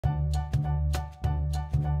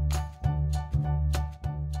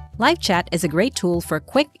LiveChat is a great tool for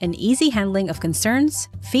quick and easy handling of concerns,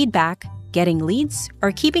 feedback, getting leads,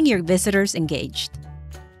 or keeping your visitors engaged.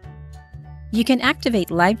 You can activate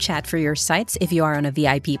LiveChat for your sites if you are on a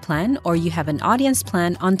VIP plan or you have an audience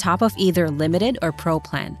plan on top of either Limited or Pro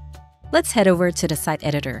plan. Let's head over to the site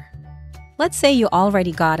editor. Let's say you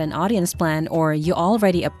already got an audience plan or you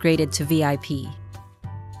already upgraded to VIP.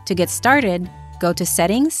 To get started, go to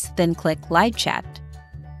Settings, then click LiveChat.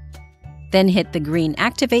 Then hit the green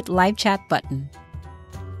Activate LiveChat button.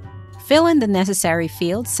 Fill in the necessary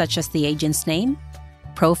fields such as the agent's name,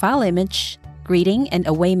 profile image, greeting, and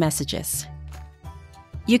away messages.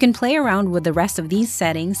 You can play around with the rest of these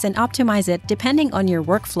settings and optimize it depending on your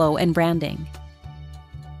workflow and branding.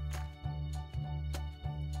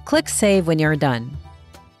 Click Save when you're done.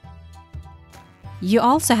 You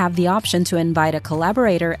also have the option to invite a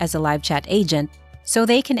collaborator as a LiveChat agent so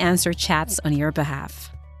they can answer chats on your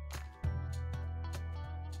behalf.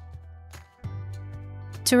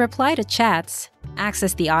 To reply to chats,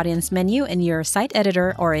 access the audience menu in your site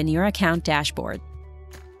editor or in your account dashboard.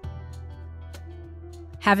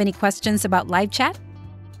 Have any questions about LiveChat?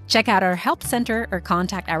 Check out our Help Center or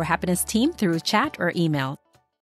contact our Happiness team through chat or email.